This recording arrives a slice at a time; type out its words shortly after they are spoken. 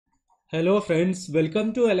Hello friends,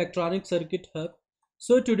 welcome to Electronic Circuit Hub.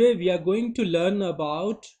 So today we are going to learn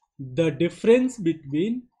about the difference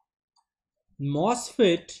between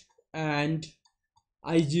MOSFET and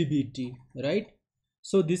IGBT, right?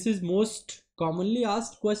 So this is most commonly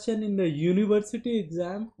asked question in the university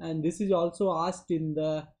exam, and this is also asked in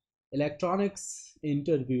the electronics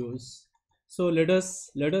interviews. So let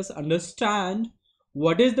us understand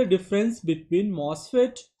what is the difference between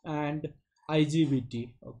MOSFET and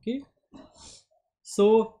IGBT. Okay,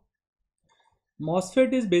 so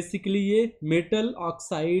MOSFET is basically a metal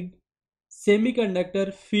oxide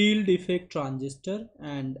semiconductor field effect transistor,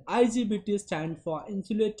 and IGBT stand for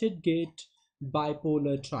insulated gate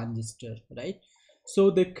bipolar transistor, right?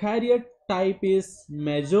 So the carrier type is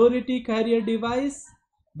majority carrier device.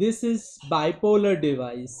 This is bipolar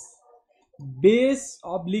device. Base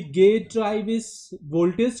oblique gate drive is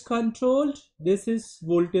voltage controlled. This is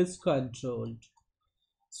voltage controlled.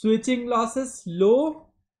 Switching losses low.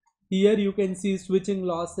 Here you can see switching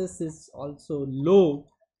losses is also low.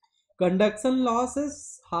 Conduction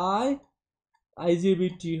losses high.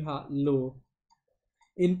 IGBT low.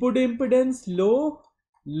 Input impedance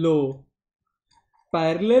low.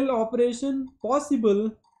 Parallel operation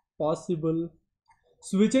possible.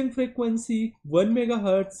 Switching frequency 1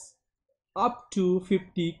 megahertz up to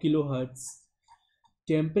 50 kilohertz.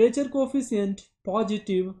 Temperature coefficient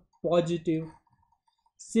positive.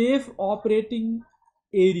 Safe operating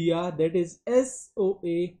area, that is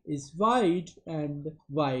SOA, is wide and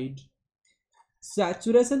wide.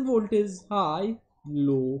 Saturation voltage high,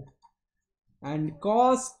 low, and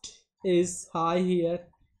cost is high here,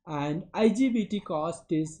 and IGBT cost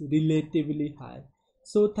is relatively high.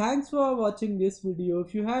 So thanks for watching this video.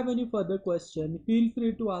 If you have any further question, feel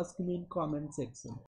free to ask me in comment section.